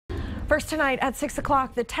First tonight at 6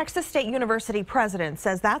 o'clock, the Texas State University president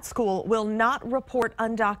says that school will not report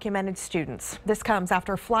undocumented students. This comes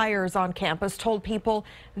after Fliers on campus told people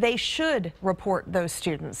they should report those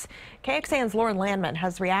students. KXAN's Lauren Landman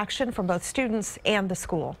has reaction from both students and the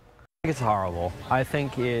school. It's horrible. I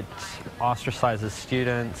think it ostracizes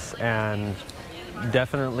students and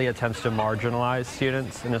definitely attempts to marginalize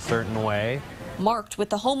students in a certain way. Marked with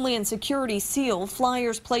the Homeland Security seal,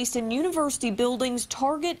 flyers placed in university buildings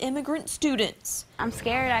target immigrant students. I'm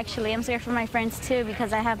scared, actually. I'm scared for my friends, too,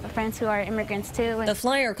 because I have friends who are immigrants, too. The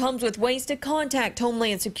flyer comes with ways to contact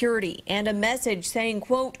Homeland Security and a message saying,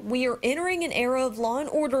 quote, "We are entering an era of law and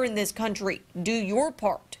order in this country. Do your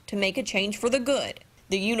part to make a change for the good."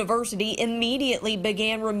 The university immediately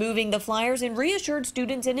began removing the flyers and reassured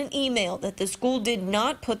students in an email that the school did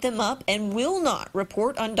not put them up and will not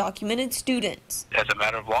report undocumented students. As a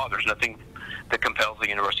matter of law, there's nothing that compels the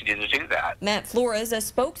university to do that. Matt Flores, a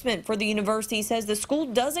spokesman for the university, says the school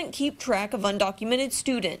doesn't keep track of undocumented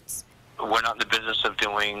students. We're not in the business of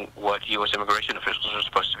doing what U.S. immigration officials are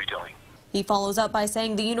supposed to be doing. He follows up by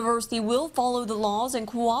saying the university will follow the laws and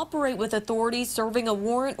cooperate with authorities serving a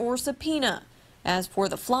warrant or subpoena. As for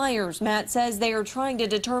the flyers, Matt says they are trying to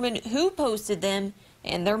determine who posted them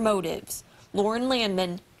and their motives. Lauren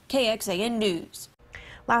Landman, KXAN News.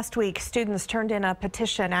 Last week, students turned in a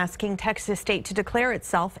petition asking Texas State to declare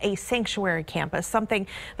itself a sanctuary campus, something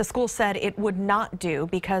the school said it would not do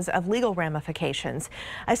because of legal ramifications.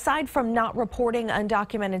 Aside from not reporting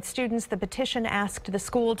undocumented students, the petition asked the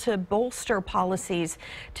school to bolster policies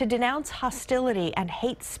to denounce hostility and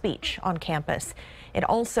hate speech on campus. It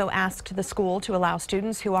also asked the school to allow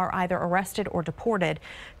students who are either arrested or deported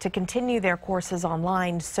to continue their courses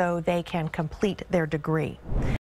online so they can complete their degree.